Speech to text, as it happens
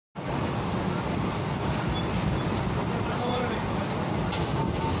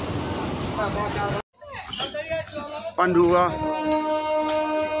Pandua,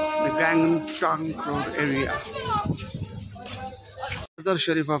 the Gangnam Road area. Another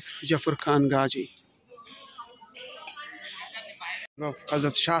Sharif of Jafar Khan Ghazi, of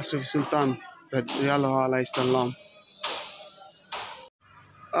Hazrat Shah Sufi Sultan, radiyallahu alayhi salam.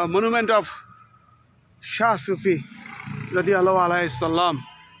 A monument of Shah Sufi, radiyallahu alayhi salam.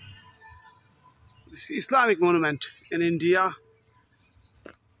 This Islamic monument in India.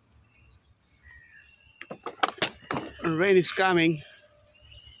 And rain is coming.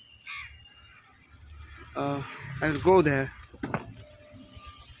 I'll go there.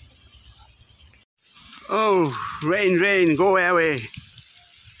 Oh, rain, rain, go away.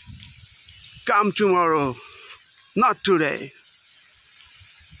 Come tomorrow, not today.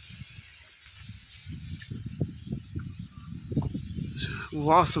 It's an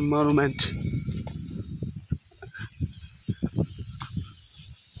awesome monument.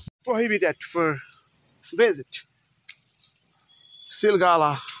 Prohibited for visit.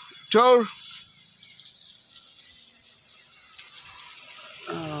 Silgala tour.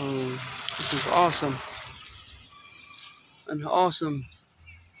 Oh, this is awesome. And awesome,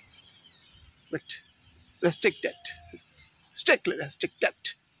 but restricted. Strictly restricted.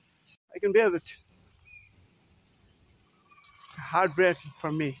 I can visit. It's heartbreaking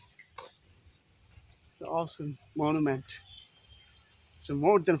for me. The awesome monument. It's a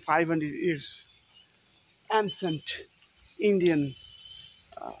more than 500 years ancient Indian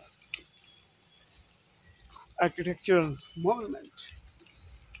architectural monument.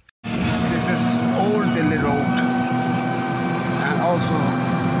 This is Old Delhi Road, and also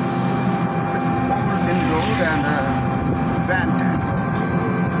this is Old Delhi Road and Grand Tank.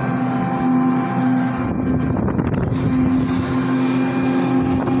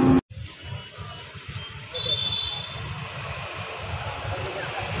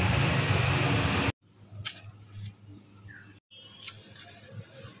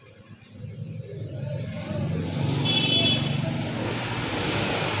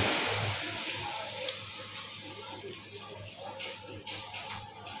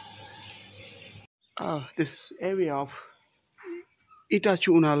 This area of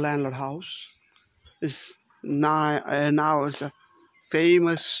Itachuna landlord house is now is a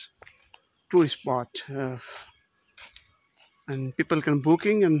famous tourist spot, and people can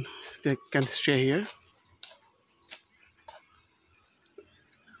booking and they can stay here.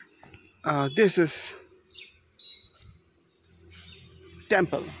 This is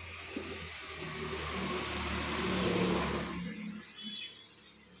temple.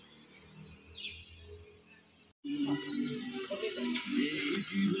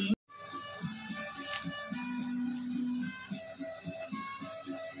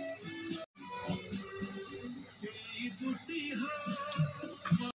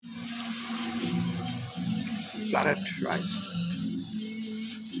 Flooded rice.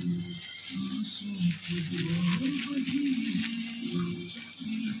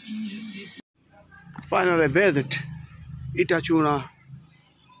 Finally visit Itachuna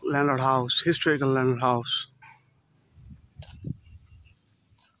landlord house, historical landlord house.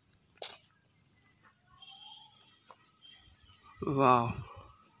 Wow.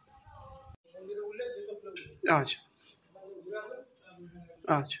 Acha.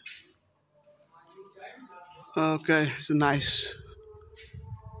 Acha. Okay, it's a nice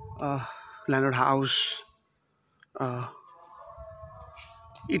landlord house.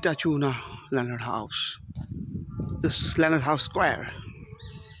 Itachuna landlord house. This landlord house square.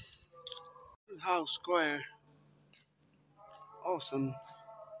 House square. Awesome.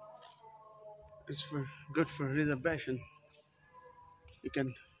 It's good for reservation. You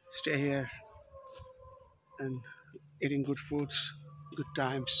can stay here and eating good foods, good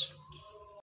times.